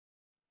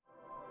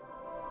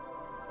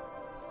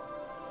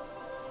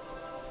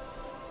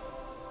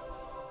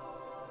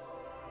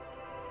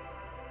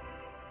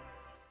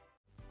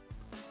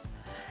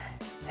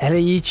Hello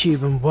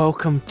YouTube and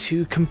welcome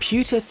to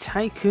Computer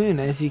Tycoon.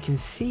 As you can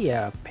see,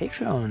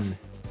 Patreon,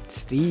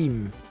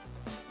 Steam,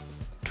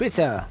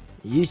 Twitter,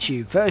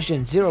 YouTube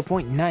version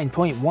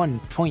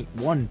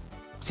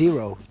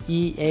 0.9.1.10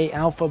 EA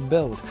Alpha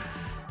build.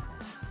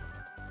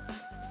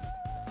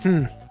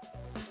 I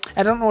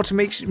don't know what to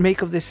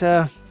make of this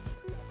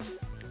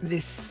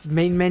this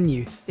main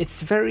menu.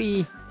 It's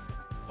very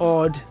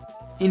odd,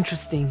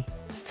 interesting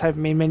type of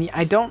main menu.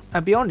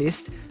 I'll be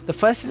honest, the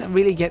first thing that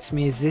really gets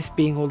me is this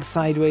being all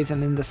sideways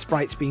and then the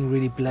sprites being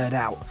really blurred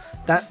out.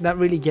 That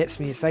really gets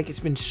me. It's like it's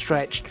been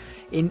stretched.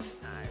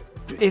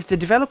 If the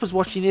developer's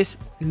watching this,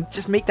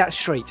 just make that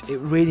straight. It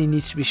really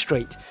needs to be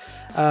straight.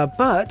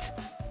 But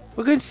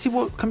we're going to see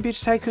what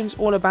Computer Tycoon's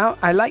all about.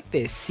 I like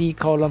this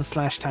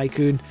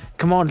C:/Tycoon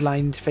command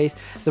line interface.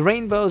 The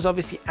rainbow is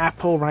obviously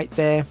Apple right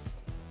there.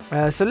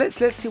 So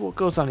let's see what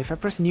goes on. If I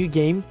press new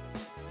game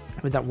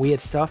with that weird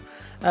stuff,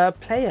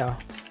 player,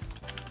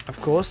 of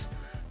course.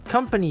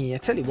 Company, I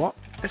tell you what,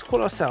 let's just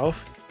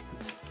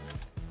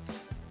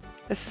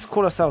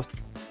call ourselves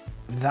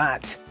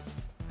that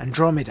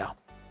Andromeda.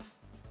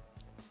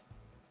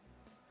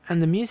 And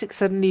the music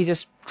suddenly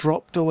just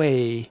dropped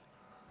away.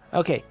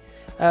 Okay,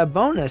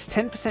 bonus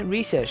 10%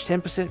 research,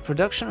 10%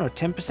 production, or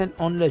 10%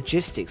 on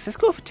logistics. Let's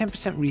go for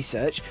 10%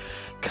 research.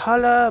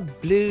 Color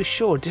blue,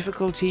 sure.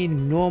 Difficulty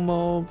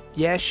normal,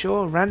 yeah,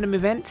 sure. Random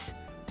events,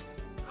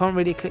 can't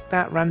really click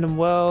that. Random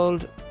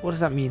world, what does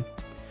that mean?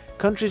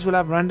 Countries will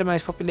have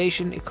randomized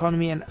population,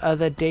 economy, and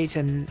other data,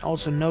 and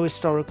also no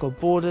historical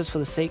borders for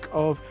the sake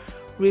of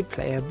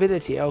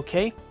replayability.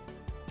 Okay.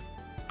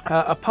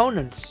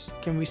 Opponents.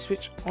 Can we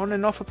switch on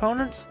and off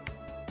opponents?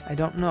 I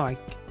don't know.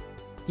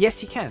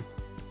 Yes, you can.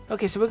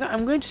 Okay, so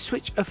I'm going to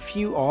switch a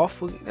few off.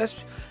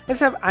 Let's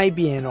have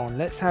IBN on.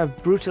 Let's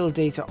have brutal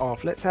data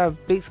off. Let's have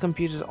Biggs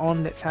computers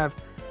on. Let's have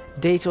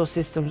data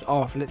systems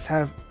off. Let's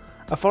have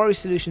Afori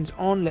solutions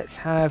on. Let's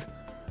have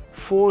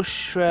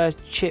Forscher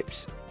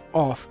chips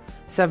off.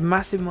 Let's have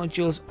massive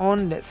modules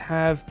on. Let's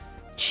have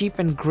cheap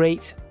and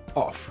great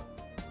off.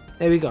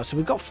 There we go. So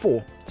we've got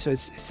 4. So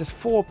it's just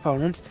 4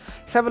 opponents.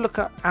 Let's have a look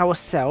at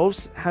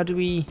ourselves. How do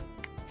we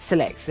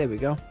select? There we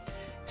go.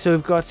 So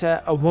we've got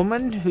a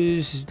woman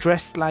who's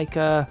dressed like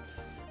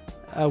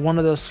one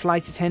of those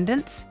flight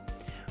attendants.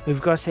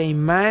 We've got a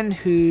man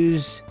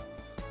who's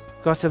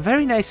got a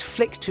very nice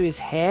flick to his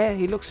hair.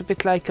 He looks a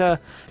bit like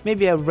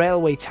maybe a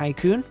railway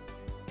tycoon.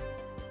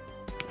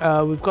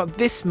 We've got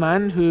this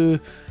man who,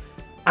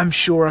 I'm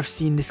sure I've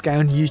seen this guy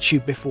on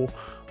YouTube before.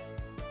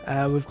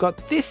 We've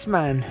got this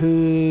man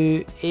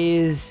who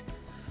is,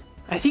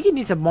 I think he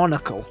needs a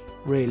monocle,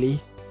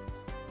 really.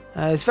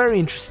 It's very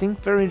interesting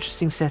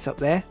setup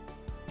there.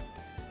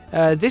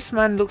 This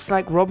man looks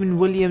like Robin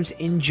Williams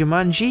in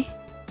Jumanji.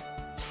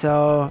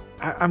 So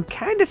I'm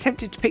kind of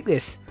tempted to pick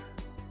this.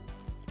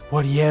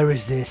 What year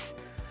is this?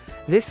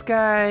 This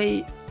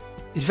guy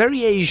is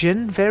very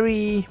Asian,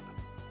 very...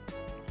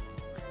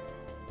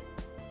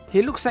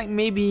 He looks like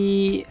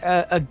maybe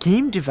a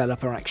game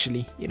developer,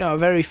 actually. You know, a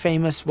very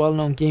famous,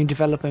 well-known game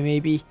developer,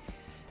 maybe.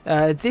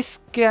 This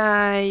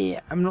guy,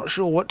 I'm not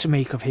sure what to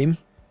make of him.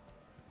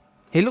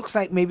 He looks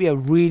like maybe a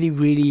really,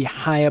 really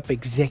high-up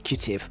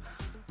executive.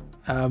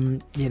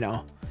 You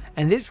know.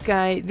 And this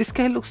guy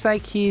looks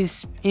like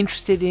he's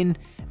interested in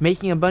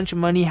making a bunch of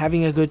money,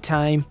 having a good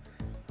time,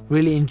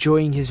 really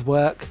enjoying his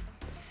work.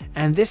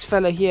 And this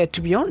fella here,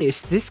 to be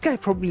honest, this guy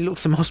probably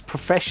looks the most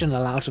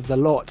professional out of the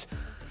lot.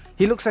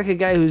 He looks like a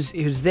guy who's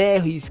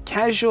there, he's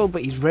casual,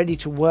 but he's ready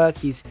to work,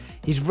 he's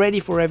ready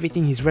for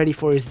everything, he's ready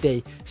for his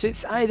day. So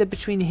it's either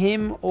between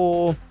him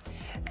or...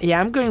 Yeah,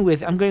 I'm going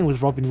with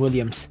Robin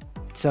Williams.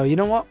 So you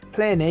know what?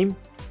 Player name.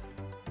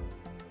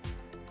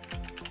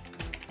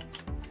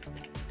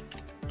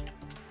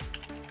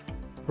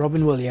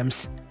 Robin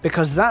Williams.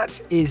 Because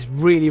that is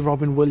really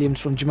Robin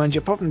Williams from Jumanji,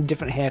 apart from a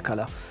different hair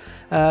colour.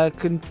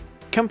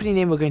 Company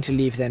name we're going to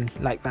leave then,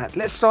 like that.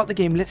 Let's start the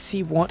game, let's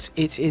see what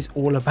it is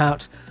all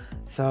about.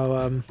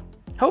 So,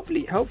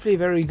 hopefully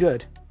very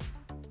good.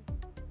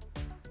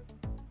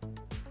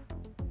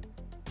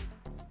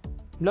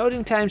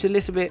 Loading time's a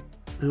little bit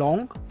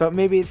long, but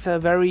maybe it's a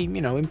very,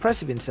 you know,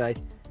 impressive inside.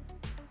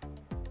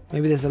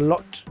 Maybe there's a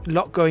lot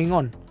going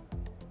on.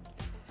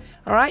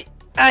 Alright,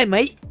 hi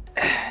mate.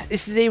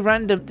 This is the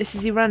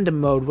random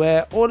mode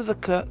where all of the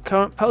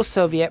current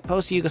post-Soviet,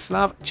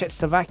 post-Yugoslav,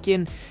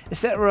 Czechoslovakian,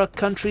 etc.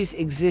 countries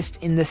exist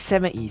in the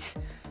 70s.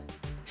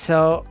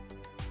 So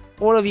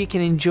all of you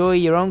can enjoy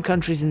your own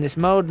countries in this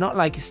mode, not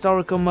like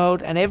historical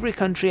mode, and every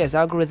country has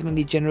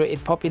algorithmically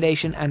generated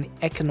population and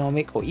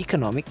economic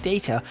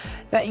data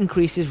that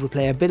increases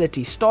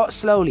replayability. Start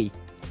slowly.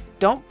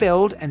 Don't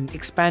build and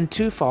expand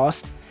too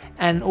fast,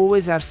 and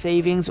always have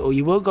savings or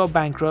you will go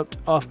bankrupt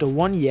after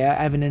 1 year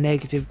having a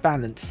negative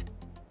balance.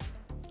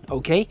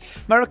 Okay,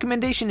 my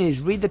recommendation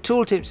is read the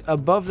tooltips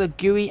above the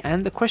GUI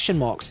and the question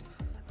marks.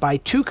 Buy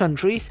 2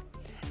 countries.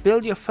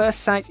 Build your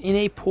first site in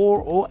a poor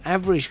or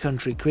average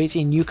country. Create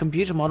a new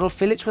computer model.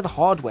 Fill it with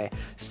hardware.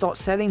 Start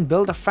selling.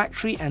 Build a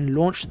factory and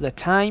launch the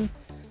time.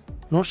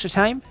 Launch the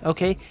time,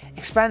 okay.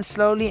 Expand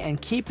slowly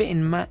and keeping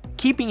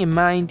in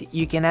mind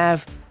you can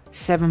have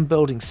 7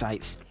 building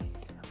sites.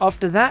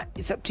 After that,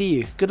 it's up to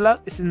you. Good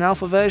luck. This is an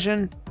alpha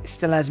version. It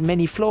still has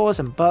many flaws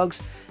and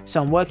bugs,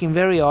 so I'm working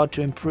very hard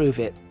to improve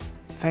it.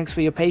 Thanks for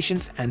your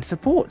patience and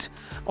support.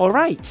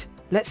 Alright,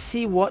 let's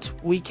see what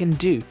we can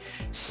do.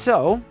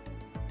 So,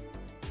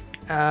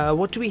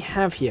 what do we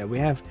have here? We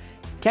have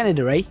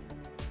Canada, eh?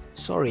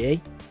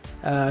 Sorry,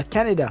 eh?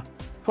 Canada.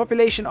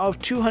 Population of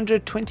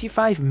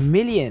 225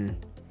 million.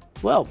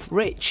 Wealth,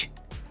 rich.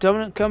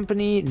 Dominant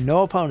company,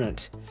 no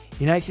opponent.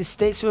 United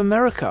States of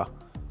America.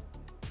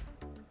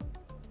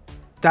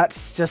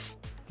 That's just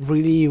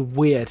really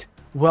weird.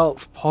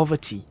 Wealth,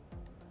 poverty.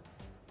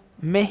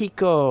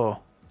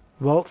 Mexico.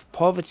 Wealth,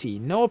 poverty.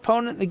 No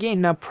opponent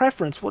again. Now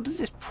preference. What does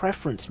this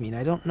preference mean?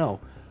 I don't know.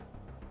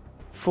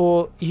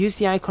 Use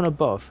the icon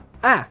above.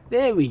 Ah,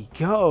 there we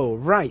go.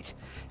 Right.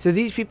 So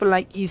these people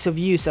like ease of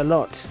use a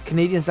lot.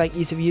 Canadians like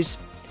ease of use.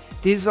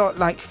 These lot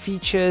like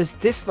features.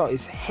 This lot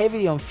is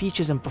heavily on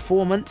features and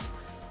performance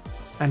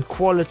and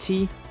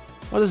quality.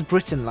 What does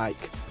Britain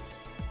like?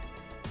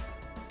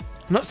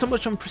 Not so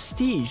much on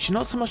prestige,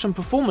 not so much on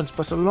performance,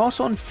 but a lot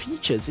on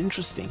features.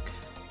 Interesting.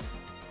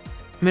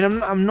 I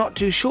mean, I'm not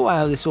too sure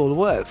how this all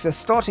works. Their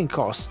starting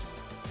cost.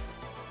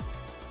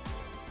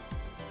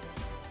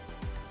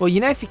 Well,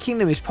 United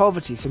Kingdom is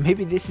poverty, so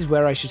maybe this is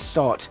where I should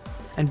start.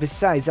 And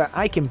besides that,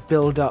 I can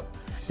build up.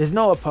 There's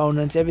no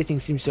opponent, everything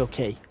seems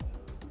okay.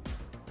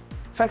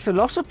 In fact, a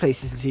lot of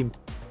places seem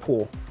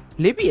poor.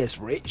 Libya's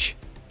rich.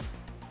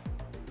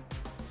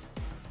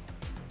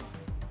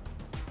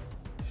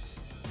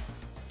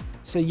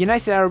 So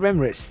United Arab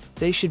Emirates,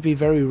 they should be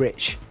very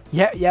rich.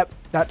 Yep,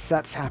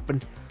 that's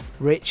happened.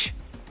 Rich.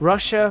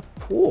 Russia,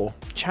 poor.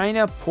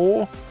 China,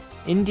 poor.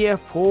 India,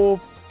 poor.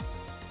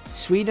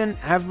 Sweden,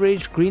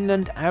 average.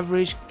 Greenland,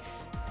 average.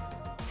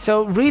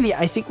 So really,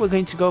 I think we're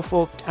going to go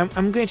for...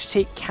 I'm going to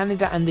take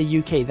Canada and the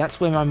UK.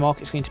 That's where my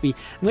market's going to be.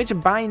 I'm going to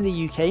buy in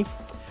the UK.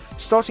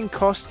 Starting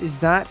cost is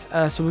that.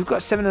 So we've got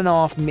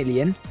 7.5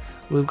 million.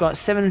 We've got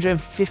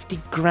 750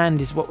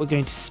 grand is what we're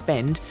going to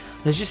spend.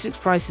 Logistics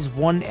price is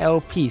 1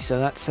 LP, so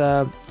that's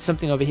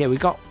something over here. We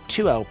got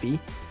 2 LP.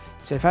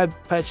 So if I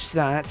purchase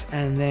that,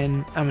 and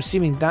then I'm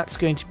assuming that's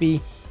going to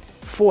be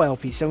 4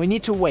 LP. So we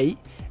need to wait,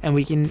 and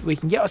we can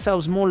get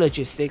ourselves more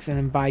logistics and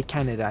then buy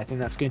Canada. I think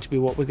that's going to be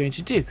what we're going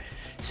to do.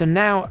 So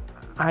now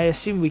I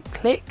assume we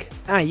click.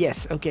 Ah,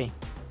 yes, okay.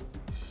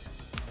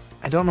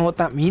 I don't know what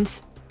that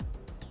means.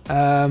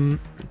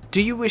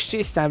 Do you wish to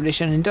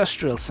establish an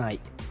industrial site?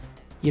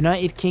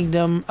 United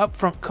Kingdom,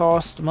 upfront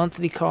cost,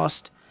 monthly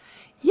cost.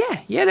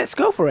 Yeah, let's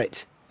go for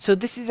it. So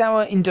this is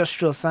our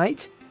industrial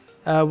site.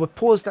 We're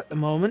paused at the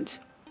moment.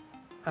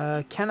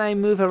 Can I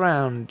move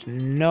around?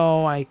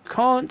 No, I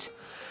can't.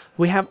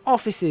 We have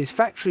offices,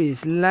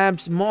 factories,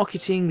 labs,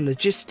 marketing,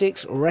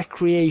 logistics,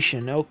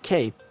 recreation.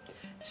 Okay,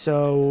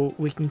 so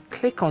we can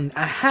click on...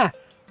 Aha!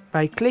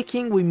 By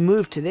clicking, we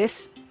move to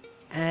this,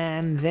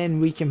 and then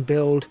we can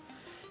build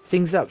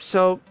things up.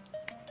 So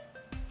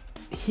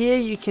here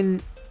you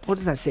can... What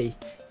does that say?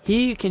 Here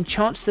you can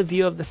chance the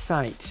view of the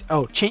site.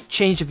 Oh,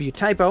 change the view.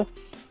 Typo.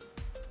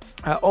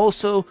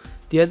 Also,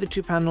 the other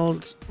 2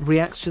 panels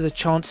reacts to the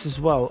chance as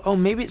well. Oh,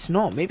 maybe it's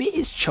not. Maybe it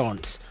is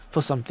chance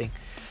for something.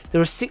 There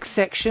are 6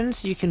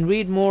 sections. You can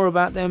read more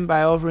about them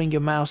by hovering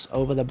your mouse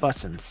over the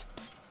buttons.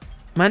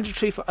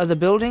 Mandatory for other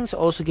buildings.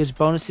 Also gives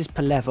bonuses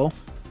per level.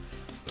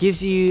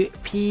 Gives you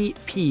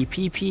PP.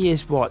 PP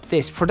is what?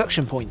 This.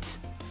 Production points.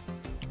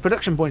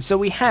 Production points. So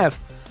we have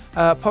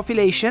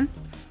population.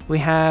 We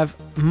have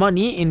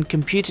money in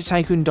Computer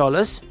Tycoon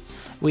dollars.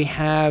 We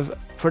have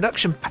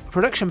production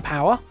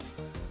power.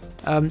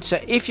 So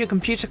if your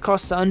computer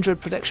costs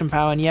 100 production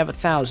power and you have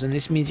 1,000,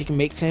 this means you can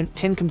make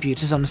 10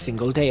 computers on a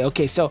single day.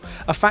 Okay, so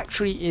a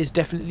factory is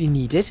definitely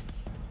needed.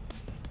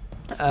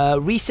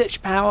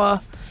 Research power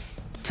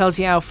tells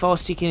you how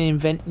fast you can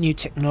invent new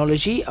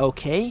technology.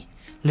 Okay.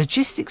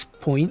 Logistics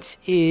points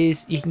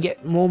is you can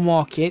get more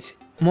market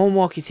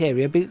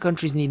area. Bigger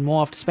countries need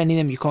more. After spending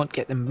them, you can't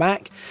get them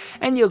back.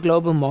 And your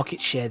global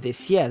market share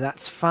this year.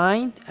 That's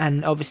fine.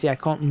 And obviously I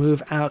can't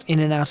move in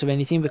and out of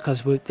anything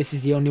because this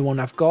is the only one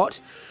I've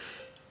got.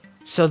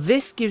 So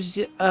this gives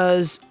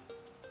us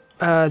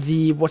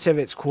the whatever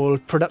it's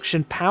called,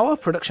 production power,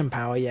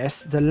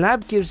 yes. The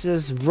lab gives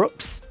us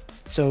RUPs,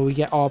 so we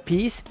get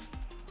RPs.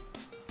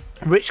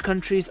 Rich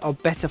countries are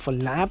better for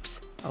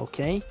labs.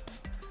 Okay.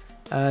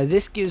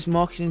 This gives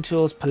marketing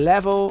tools per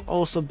level.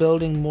 Also,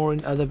 building more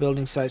in other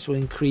building sites will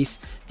increase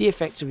the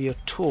effect of your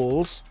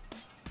tools.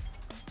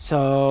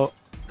 So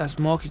that's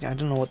marketing. I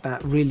don't know what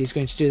that really is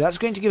going to do. That's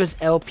going to give us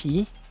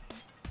LP.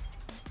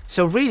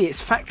 So really, it's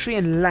factory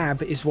and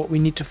lab is what we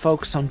need to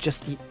focus on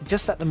just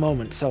at the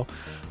moment. So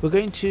we're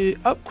going to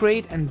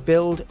upgrade and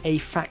build a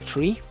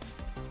factory,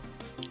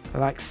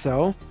 like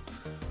so.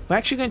 We're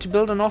actually going to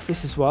build an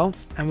office as well,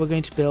 and we're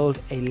going to build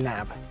a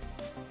lab.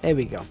 There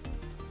we go.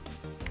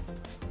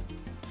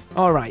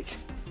 Alright,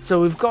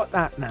 so we've got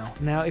that now.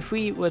 Now if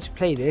we were to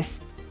play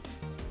this,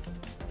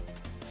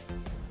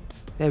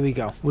 There we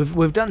go.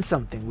 We've done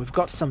something. We've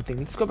got something.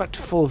 Let's go back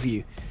to full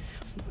view.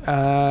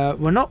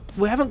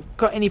 We haven't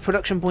got any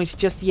production points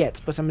just yet,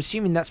 but I'm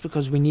assuming that's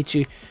because we need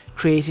to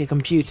create a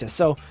computer.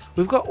 So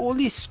we've got all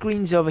these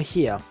screens over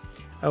here.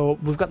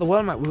 We've got the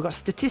world map. We've got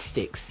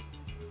statistics.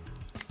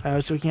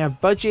 So we can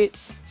have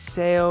budgets,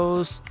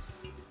 sales,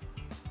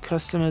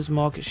 customers,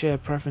 market share,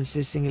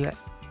 preferences,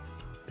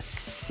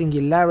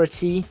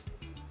 singularity.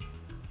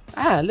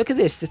 Look at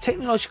this. The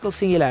technological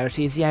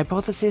singularity is the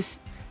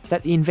hypothesis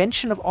that the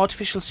invention of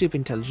artificial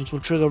superintelligence will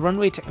trigger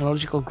runaway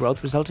technological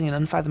growth, resulting in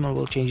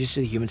unfathomable changes to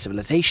the human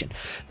civilization.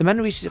 The man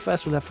who reaches it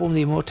first will have formed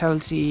the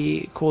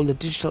immortality called the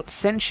digital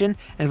ascension,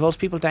 and involves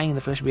people dying in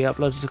the flesh will be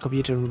uploaded to a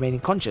computer and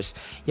remaining conscious.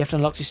 You have to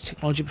unlock this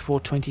technology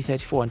before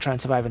 2034 and try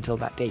and survive until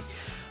that day.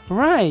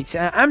 Right,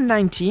 I'm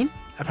 19,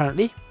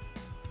 apparently.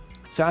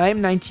 So I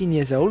am 19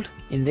 years old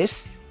in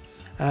this.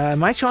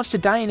 My chance to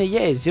die in a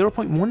year is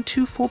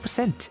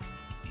 0.124%.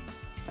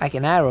 I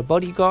can hire a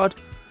bodyguard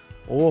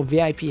or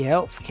VIP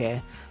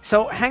healthcare.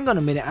 So hang on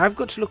a minute, I've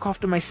got to look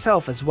after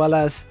myself as well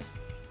as...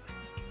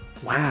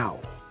 Wow,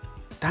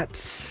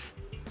 that's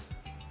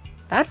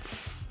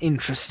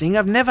interesting.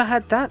 I've never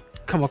had that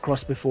come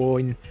across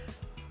before.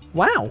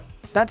 Wow,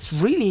 that's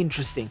really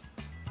interesting.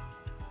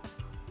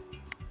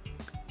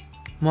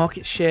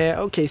 Market share.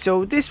 Okay,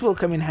 so this will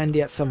come in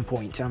handy at some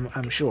point.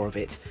 I'm sure of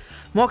it.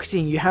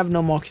 Marketing. You have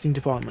no marketing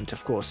department,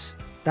 of course.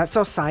 That's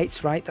our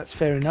sites, right? That's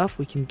fair enough.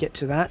 We can get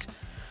to that.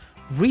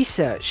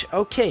 Research.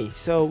 Okay,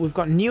 so we've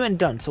got new and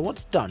done. So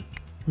what's done?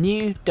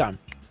 New, done.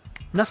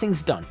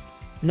 Nothing's done.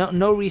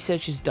 No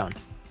research is done.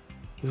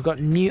 We've got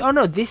new. Oh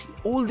no,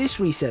 all this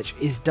research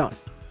is done,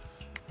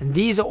 and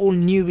these are all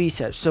new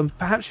research. So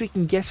perhaps we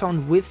can get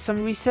on with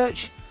some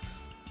research.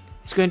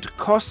 It's going to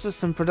cost us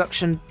some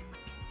production.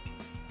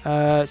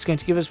 It's going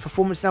to give us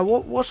performance. Now,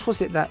 what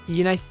was it that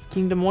United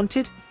Kingdom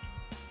wanted?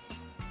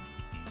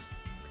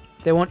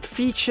 They want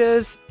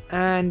features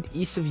and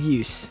ease of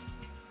use.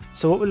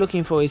 So what we're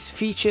looking for is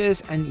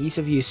features and ease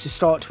of use to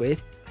start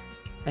with,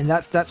 and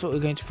that's what we're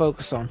going to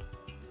focus on.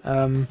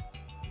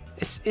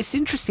 It's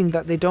interesting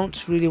that they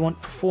don't really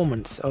want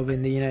performance over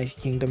in the United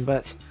Kingdom,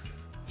 but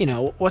you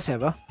know,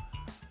 whatever.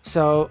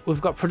 So we've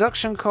got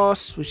production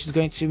costs, which is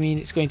going to mean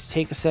it's going to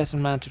take a certain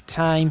amount of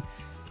time.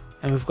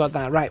 And we've got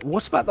that. Right,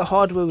 what about the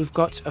hardware we've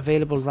got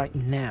available right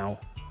now?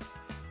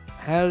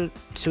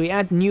 So we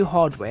add new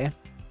hardware.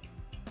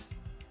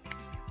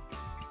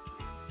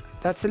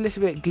 That's a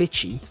little bit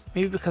glitchy.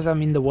 Maybe because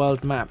I'm in the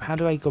world map. How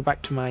do I go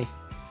back to my...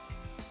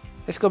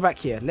 Let's go back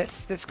here.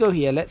 Let's go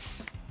here.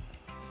 Let's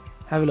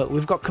have a look.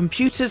 We've got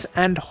computers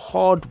and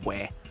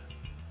hardware.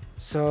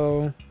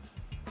 So...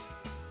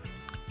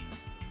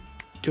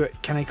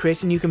 Can I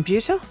create a new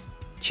computer?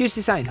 Choose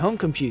design. Home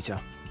computer.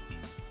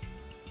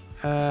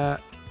 I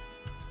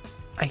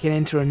can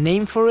enter a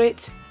name for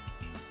it.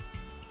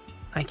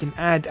 I can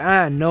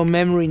add, no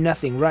memory,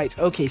 nothing. Right,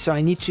 okay, so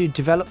I need to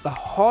develop the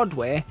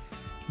hardware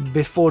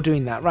before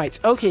doing that. Right,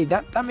 okay,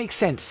 that makes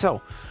sense.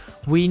 So,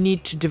 we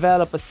need to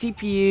develop a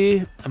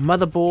CPU, a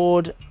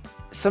motherboard,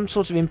 some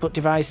sort of input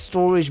device,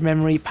 storage,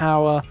 memory,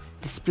 power,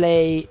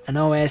 display, an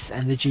OS,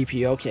 and the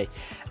GPU. Okay.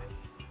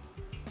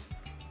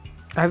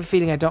 I have a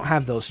feeling I don't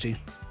have those two.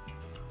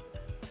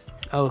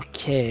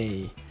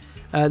 Okay.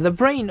 The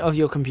brain of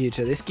your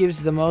computer. This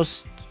gives the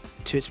most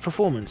to its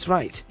performance,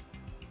 right?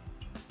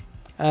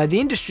 The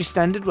industry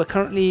standard, we're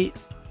currently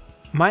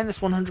minus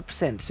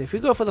 100%. So if we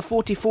go for the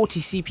 4040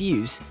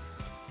 CPUs,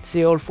 it's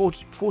the old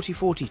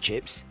 4040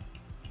 chips.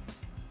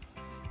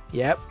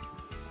 Yep.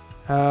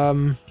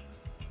 And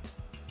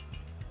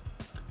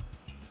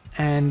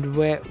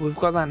we've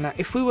got that now.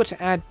 If we were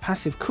to add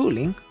passive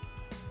cooling,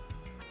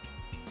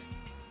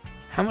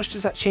 how much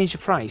does that change the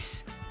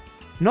price?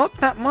 Not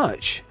that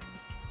much.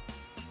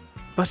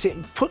 But it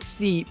puts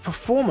the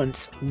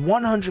performance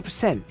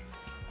 100%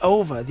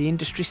 over the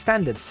industry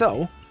standard.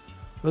 So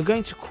we're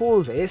going to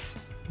call this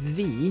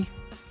the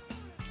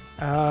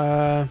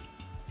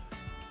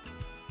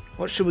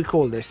what should we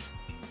call this?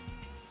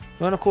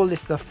 We're going to call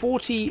this the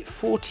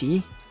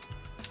 4040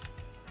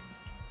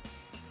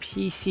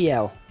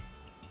 PCL.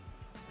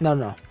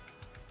 No.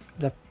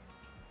 The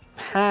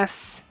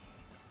pass.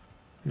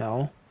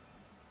 No.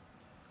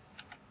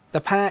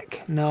 The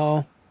pack.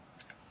 No.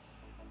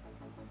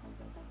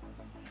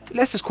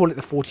 Let's just call it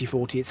the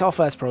 4040. It's our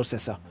first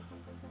processor.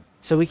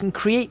 So we can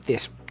create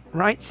this,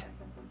 right?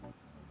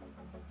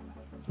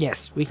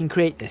 Yes, we can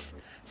create this.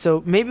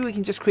 So maybe we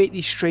can just create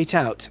these straight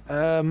out.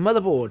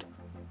 Motherboard.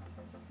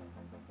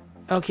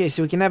 Okay,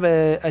 so we can have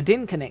a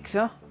DIN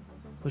connector,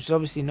 which is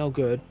obviously no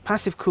good.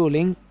 Passive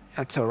cooling,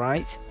 that's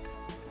alright.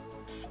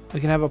 We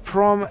can have a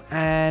PROM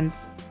and...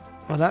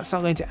 well, that's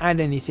not going to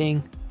add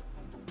anything.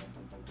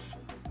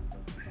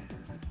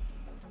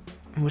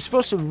 And we're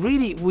supposed to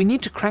really... we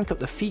need to crank up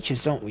the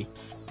features, don't we?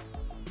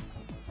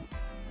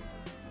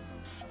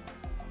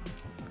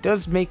 It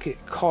does make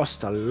it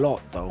cost a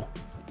lot, though.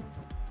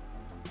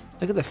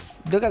 Look at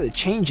the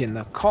change in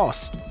the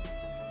cost.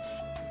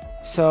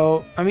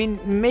 So, I mean,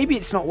 maybe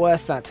it's not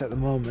worth that at the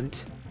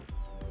moment.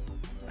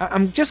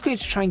 I'm just going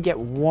to try and get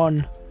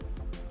one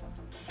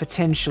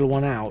potential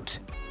one out.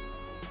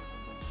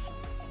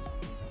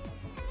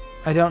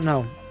 I don't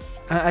know.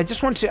 I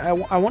just want to.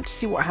 I want to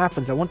see what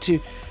happens. I want to.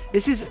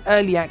 This is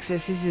early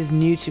access. This is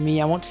new to me.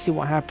 I want to see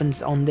what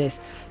happens on this.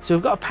 So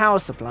we've got a power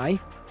supply.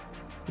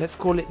 Let's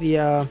call it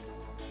the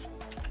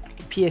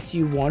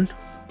PSU1.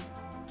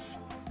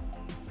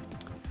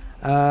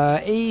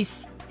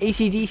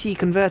 AC/DC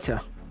converter.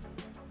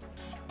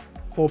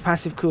 Or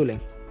passive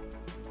cooling.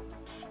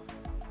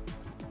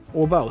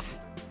 Or both.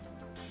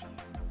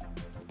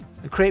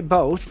 I create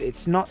both.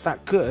 It's not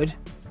that good.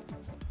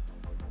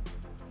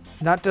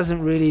 That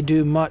doesn't really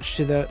do much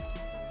to the...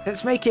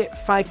 Let's make it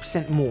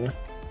 5% more.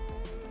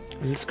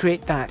 And let's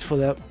create that for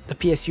the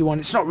PSU1.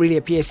 It's not really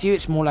a PSU.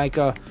 It's more like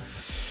a...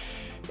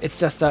 It's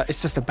just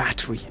a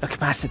battery, a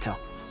capacitor.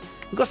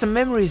 We've got some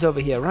memories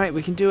over here, right?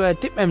 We can do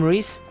dip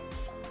memories.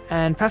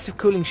 And passive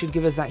cooling should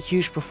give us that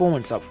huge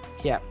performance up.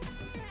 Yeah.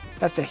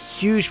 That's a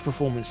huge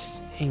performance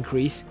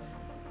increase.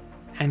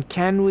 And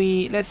can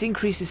we... Let's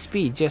increase the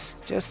speed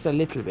just a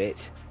little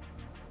bit.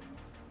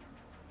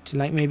 To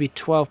like maybe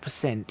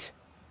 12%.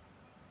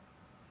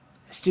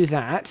 Let's do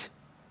that.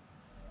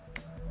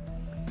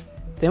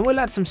 Then we'll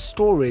add some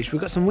storage.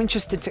 We've got some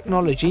Winchester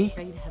technology.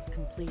 Upgrade has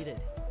completed.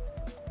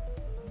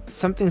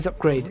 Something's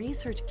upgraded.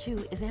 Research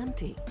queue is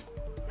empty.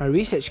 My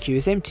research queue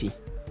is empty.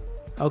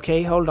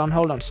 Okay, hold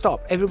on.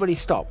 Stop. Everybody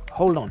stop.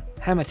 Hold on.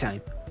 Hammer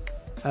time.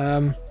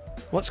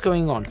 What's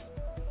going on?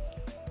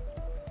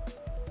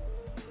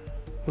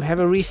 We have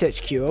a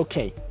research queue.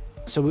 Okay.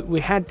 So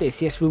we had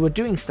this. Yes, we were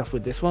doing stuff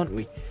with this, weren't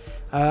we?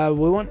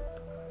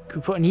 Could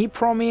we put an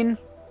EEPROM in?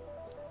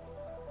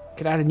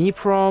 Could add an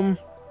EEPROM.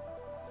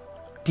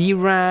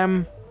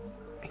 DRAM.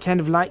 I kind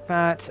of like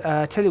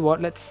that. Tell you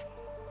what, let's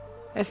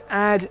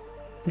add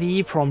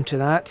the EEPROM to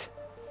that.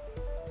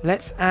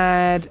 Let's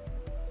add...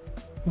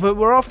 But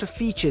we're after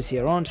features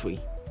here, aren't we?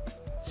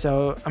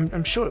 So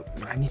I'm sure...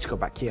 I need to go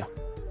back here.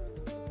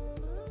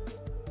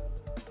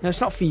 No,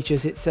 it's not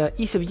features. It's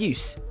ease of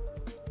use.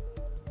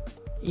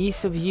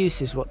 Ease of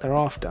use is what they're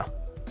after.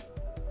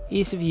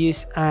 Ease of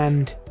use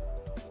and...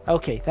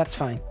 Okay, that's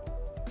fine.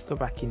 Go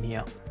back in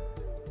here.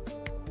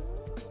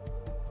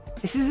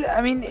 This is...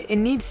 I mean, there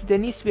needs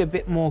to be a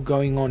bit more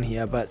going on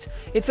here, but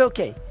it's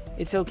okay.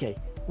 It's okay.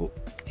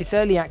 It's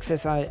early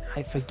access.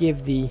 I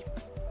forgive the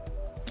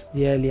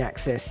early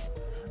access.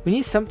 We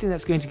need something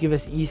that's going to give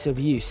us ease of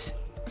use.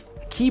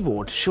 A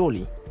keyboard,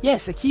 surely.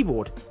 Yes, a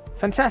keyboard.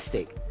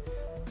 Fantastic.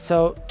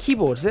 So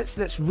keyboards.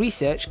 Let's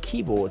research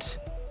keyboards.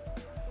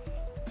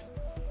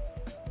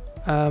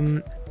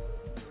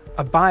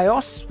 A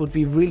BIOS would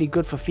be really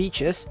good for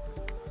features.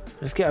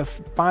 Let's get a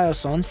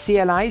BIOS on.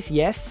 CLIs,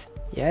 yes,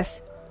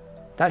 yes.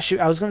 That should.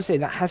 I was going to say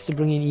that has to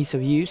bring in ease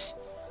of use.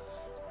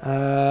 We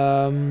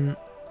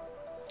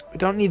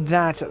don't need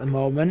that at the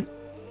moment.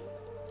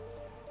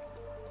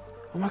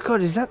 Oh my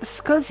god, is that the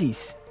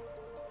Scuzzies?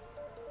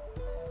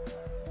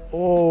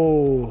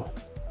 Oh.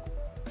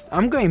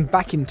 I'm going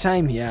back in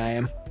time here, I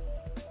am.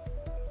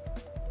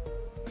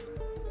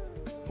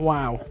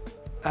 Wow.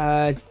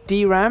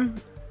 DRAM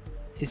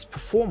is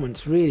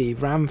performance, really.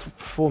 RAM for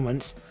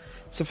performance.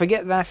 So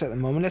forget that at the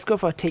moment. Let's go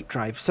for a tape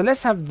drive. So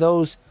let's have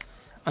those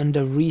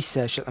under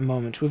research at the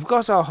moment. We've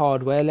got our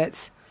hardware.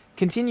 Let's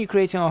continue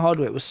creating our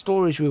hardware. It was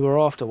storage we were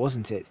after,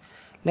 wasn't it?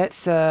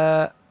 Let's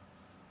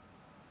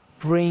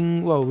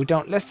bring... Well, we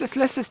don't... Let's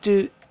just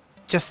do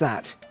just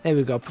that. There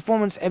we go.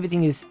 Performance,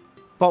 everything is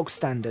bog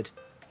standard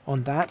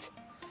on that.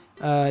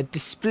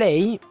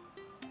 Display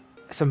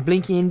some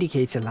blinking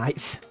indicator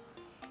lights.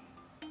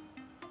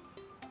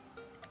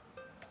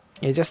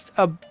 Yeah, just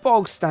a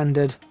bog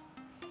standard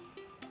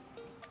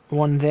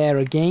one there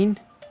again.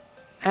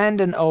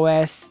 And an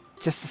OS,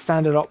 just a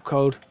standard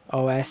opcode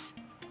OS.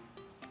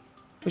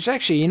 Which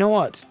actually, you know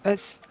what?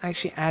 Let's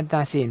actually add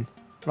that in.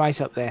 Right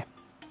up there.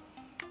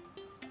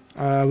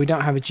 We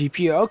don't have a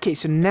GPU. Okay,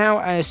 so now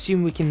I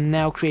assume we can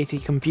now create a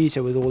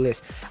computer with all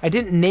this. I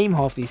didn't name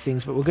half these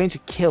things, but we're going to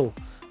kill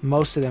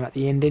most of them at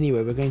the end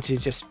anyway. We're going to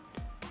just...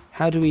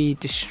 How do we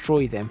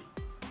destroy them?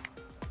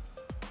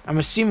 I'm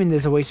assuming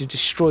there's a way to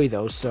destroy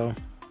those, so...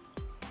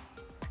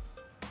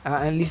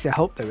 at least I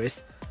hope there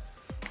is.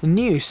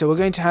 New, so we're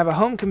going to have a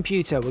home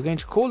computer. We're going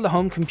to call the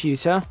home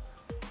computer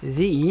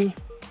the...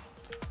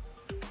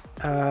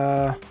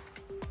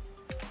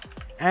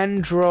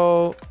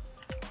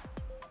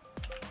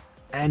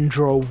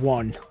 Andro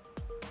 1.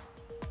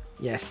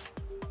 Yes.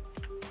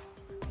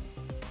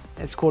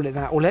 Let's call it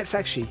that. Or let's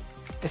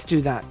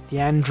do that. The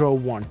Andro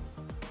 1.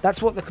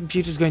 That's what the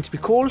computer is going to be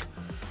called.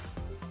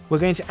 We're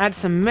going to add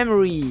some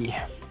memory.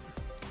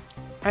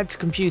 Add to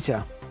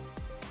computer.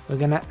 We're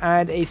going to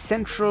add a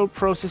central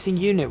processing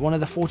unit, one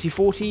of the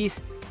 4040s.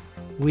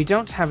 We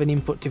don't have an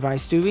input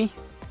device, do we?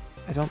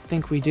 I don't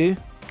think we do.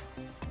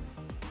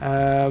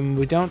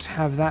 We don't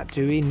have that,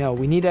 do we? No,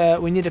 we need a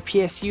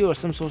PSU or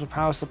some sort of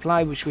power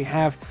supply, which we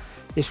have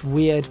this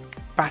weird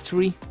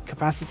battery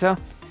capacitor.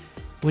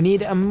 We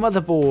need a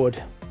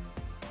motherboard,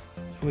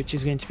 which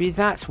is going to be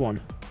that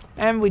one.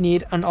 And we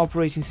need an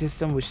operating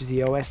system, which is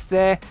the OS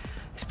there.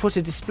 Let's put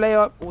a display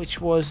up, which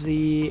was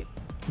the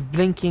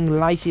blinking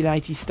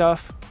lighty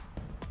stuff.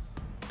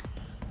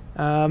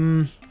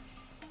 I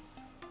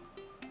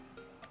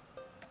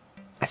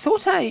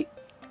thought I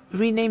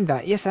renamed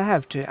that. Yes, I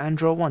have, to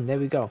Andro 1. There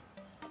we go.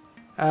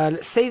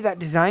 Let's save that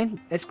design.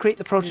 Let's create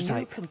the The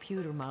prototype. new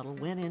computer model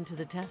went into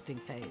the testing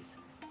phase.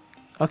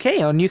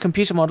 Okay, our new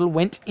computer model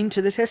went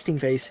into the testing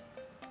phase.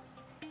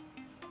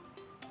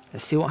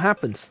 Let's see what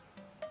happens.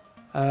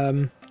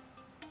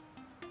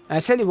 I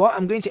tell you what,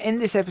 I'm going to end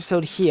this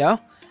episode here,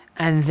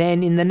 and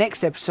then in the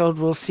next episode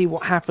we'll see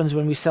what happens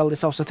when we sell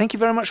this off. So thank you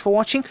very much for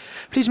watching.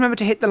 Please remember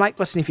to hit the like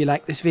button if you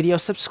like this video.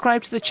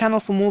 Subscribe to the channel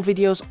for more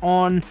videos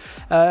on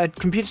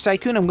Computer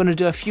Tycoon. I'm going to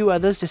do a few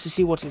others just to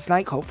see what it's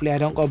like. Hopefully I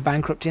don't go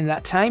bankrupt in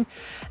that time.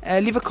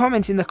 Leave a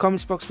comment in the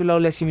comments box below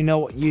letting me know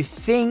what you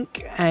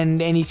think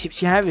and any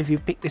tips you have if you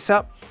pick this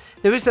up.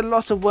 There is a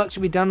lot of work to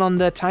be done on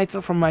the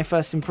title from my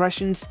first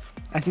impressions.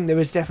 I think there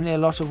is definitely a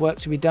lot of work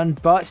to be done,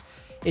 but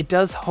it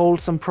does hold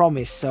some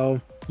promise,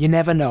 so you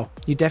never know.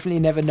 You definitely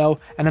never know,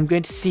 and I'm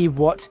going to see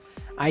what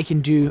I can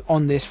do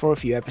on this for a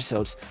few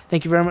episodes.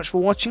 Thank you very much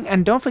for watching,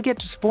 and don't forget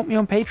to support me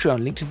on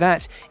Patreon. Link to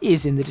that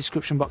is in the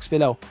description box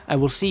below. I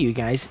will see you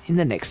guys in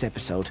the next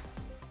episode.